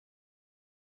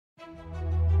Hello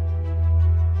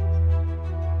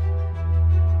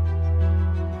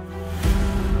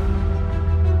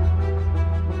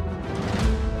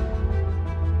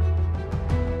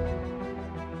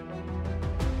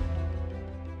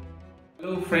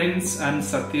friends, I'm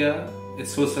Satya, a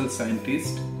social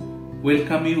scientist.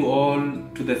 Welcome you all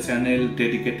to the channel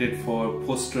dedicated for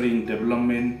fostering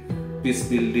development, peace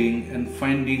building and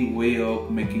finding way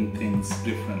of making things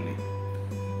differently.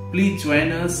 Please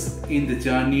join us in the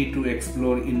journey to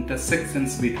explore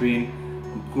intersections between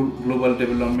global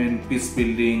development, peace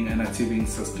building and achieving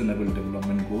sustainable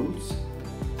development goals.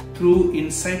 Through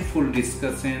insightful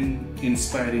discussion,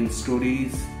 inspiring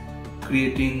stories,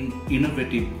 creating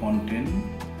innovative content,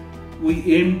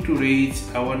 we aim to raise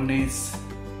awareness,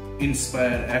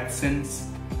 inspire actions,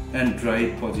 and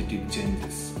drive positive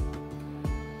changes.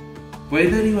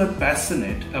 Whether you are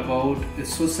passionate about a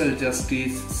social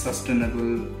justice,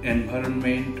 sustainable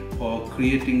environment, or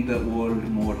creating the world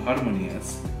more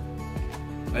harmonious,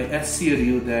 I assure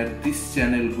you that this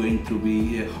channel is going to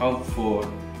be a hub for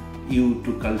you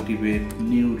to cultivate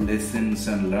new lessons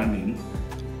and learning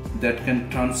that can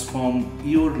transform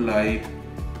your life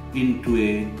into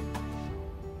a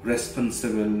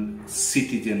responsible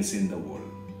citizens in the world.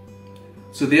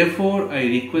 So therefore, I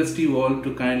request you all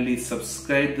to kindly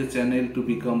subscribe the channel to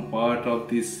become part of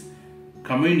this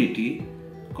community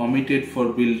committed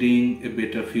for building a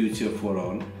better future for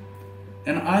all.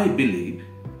 And I believe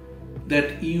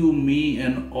that you, me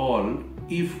and all,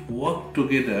 if work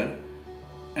together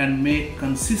and make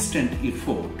consistent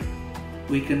effort,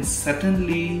 we can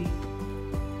certainly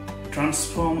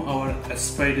transform our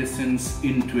aspirations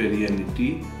into a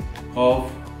reality of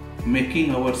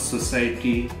making our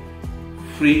society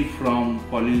free from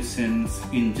pollutions,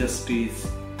 injustice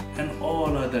and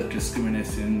all other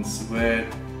discriminations, where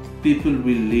people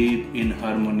will live in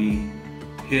harmony,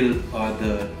 help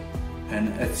others and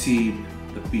achieve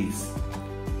the peace.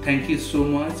 Thank you so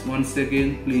much. Once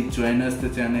again, please join us the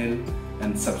channel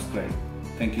and subscribe.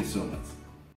 Thank you so much.